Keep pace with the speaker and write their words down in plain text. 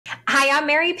Hi, I'm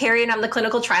Mary Perry, and I'm the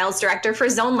Clinical Trials Director for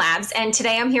Zone Labs. And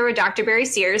today I'm here with Dr. Barry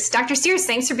Sears. Dr. Sears,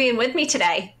 thanks for being with me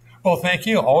today. Well, thank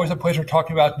you. Always a pleasure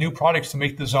talking about new products to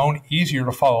make the Zone easier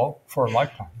to follow for a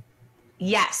lifetime.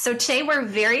 Yes, so today we're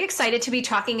very excited to be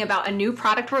talking about a new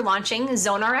product we're launching,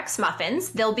 ZoneRx Muffins.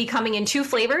 They'll be coming in 2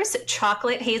 flavors,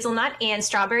 chocolate hazelnut and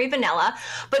strawberry vanilla.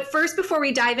 But first, before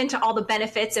we dive into all the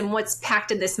benefits and what's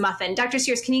packed in this muffin, Dr.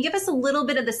 Sears, can you give us a little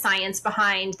bit of the science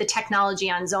behind the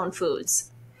technology on Zone Foods?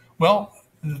 Well,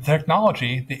 the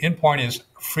technology, the endpoint is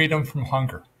freedom from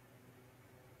hunger.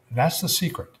 That's the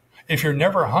secret. If you're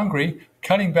never hungry,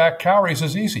 cutting back calories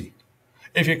is easy.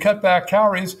 If you cut back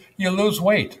calories, you lose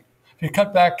weight. If you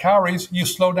cut back calories, you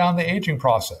slow down the aging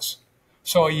process.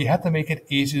 So you have to make it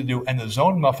easy to do. And the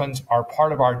Zone Muffins are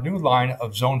part of our new line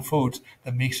of Zone Foods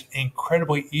that makes it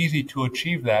incredibly easy to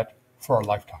achieve that for a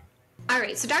lifetime. All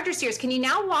right, so Dr. Sears, can you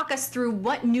now walk us through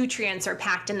what nutrients are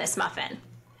packed in this muffin?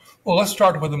 Well, let's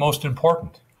start with the most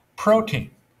important, protein.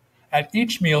 At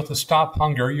each meal to stop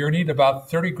hunger, you need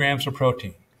about 30 grams of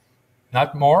protein.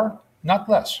 Not more, not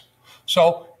less.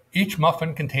 So each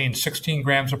muffin contains 16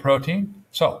 grams of protein.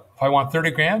 So if I want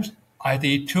 30 grams, I have to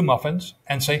eat 2 muffins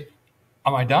and say,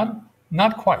 am I done?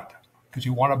 Not quite, because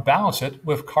you want to balance it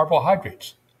with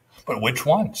carbohydrates. But which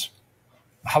ones?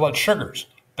 How about sugars?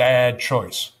 Bad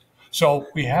choice. So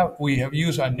we have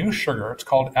used a new sugar, it's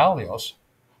called allulose,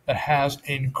 that has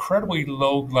incredibly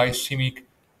low glycemic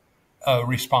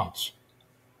response.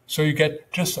 So you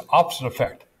get just the opposite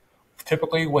effect.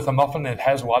 Typically with a muffin that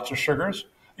has lots of sugars,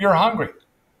 you're hungry.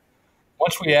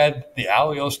 Once we add the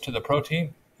allulose to the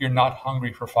protein, you're not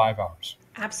hungry for 5 hours.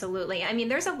 Absolutely. I mean,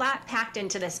 there's a lot packed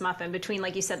into this muffin between,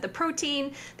 like you said, the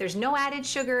protein, there's no added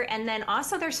sugar, and then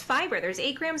also there's fiber. There's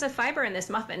 8 grams of fiber in this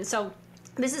muffin. So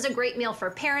this is a great meal for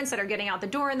parents that are getting out the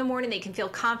door in the morning. They can feel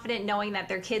confident knowing that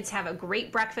their kids have a great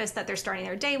breakfast that they're starting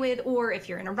their day with, or if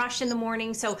you're in a rush in the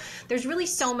morning. So there's really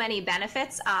so many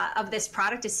benefits of this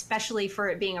product, especially for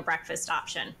it being a breakfast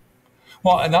option.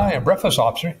 Well, and not only a breakfast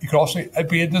option, it could also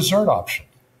be a dessert option.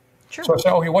 True. So I say,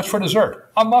 okay, what's for dessert?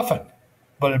 A muffin,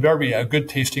 but it better be a good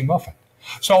tasting muffin.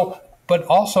 So, but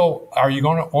also, are you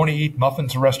going to only eat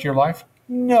muffins the rest of your life?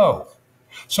 No.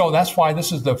 So that's why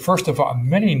this is the first of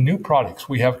many new products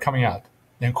we have coming out.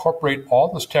 They incorporate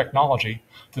all this technology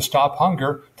to stop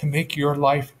hunger, to make your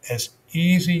life as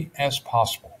easy as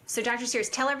possible. So Dr. Sears,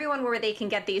 tell everyone where they can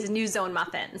get these new Zone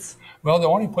Muffins. Well, the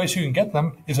only place you can get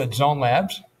them is at Zone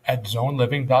Labs at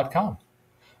zoneliving.com.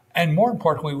 And more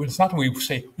importantly, it's not that we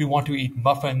say we want to eat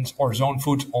muffins or Zone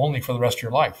Foods only for the rest of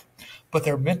your life, but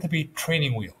they're meant to be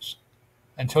training wheels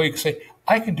until you can say,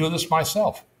 I can do this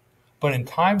myself. But in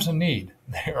times of need,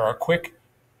 they are a quick,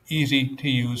 easy to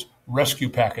use rescue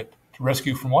packet to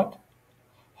rescue from what?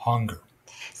 Hunger.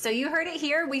 So you heard it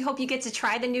here. We hope you get to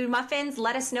try the new muffins.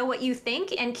 Let us know what you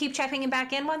think and keep checking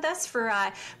back in with us for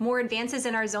more advances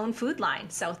in our Zone food line.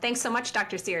 So thanks so much,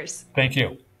 Dr. Sears. Thank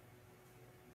you.